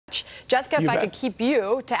Jessica, if I could keep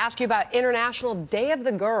you to ask you about International Day of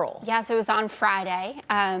the Girl. Yes, it was on Friday.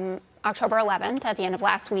 October 11th, at the end of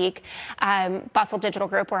last week, Bustle Digital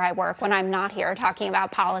Group, where I work when I'm not here talking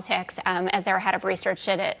about politics, as their head of research,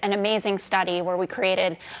 did an amazing study where we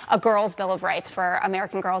created a Girls' Bill of Rights for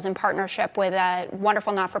American girls in partnership with a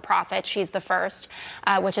wonderful not-for-profit, She's the First,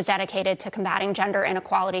 which is dedicated to combating gender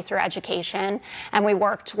inequality through education. And we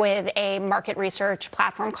worked with a market research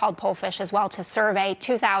platform called Pollfish as well to survey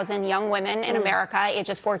 2,000 young women in America,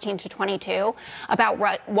 ages 14 to 22, about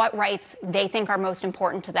what rights they think are most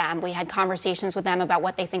important to them. We had conversations with them about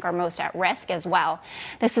what they think are most at risk as well.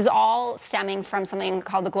 This is all stemming from something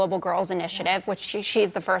called the Global Girls Initiative, which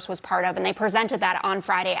She's the First was part of, and they presented that on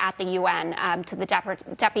Friday at the UN to the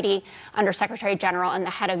Deputy Undersecretary General and the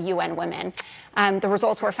head of UN Women. The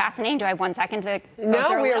results were fascinating. Do I have 1 second to go No,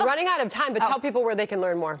 through we are running out of time, but tell people where they can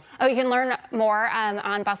learn more. Oh, you can learn more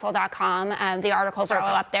on bustle.com. The articles are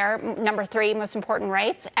all up there. Number 3, most important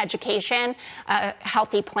rights, education, a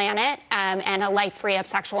healthy planet, and a life free of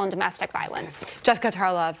sexual and domestic violence. Jessica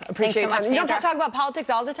Tarlov, appreciate Thanks so much, your time. You Sandra. don't talk about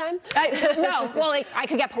politics all the time? No, well, I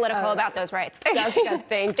could get political about those rights. Jessica,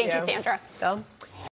 thank you. Thank you, Sandra. Bill?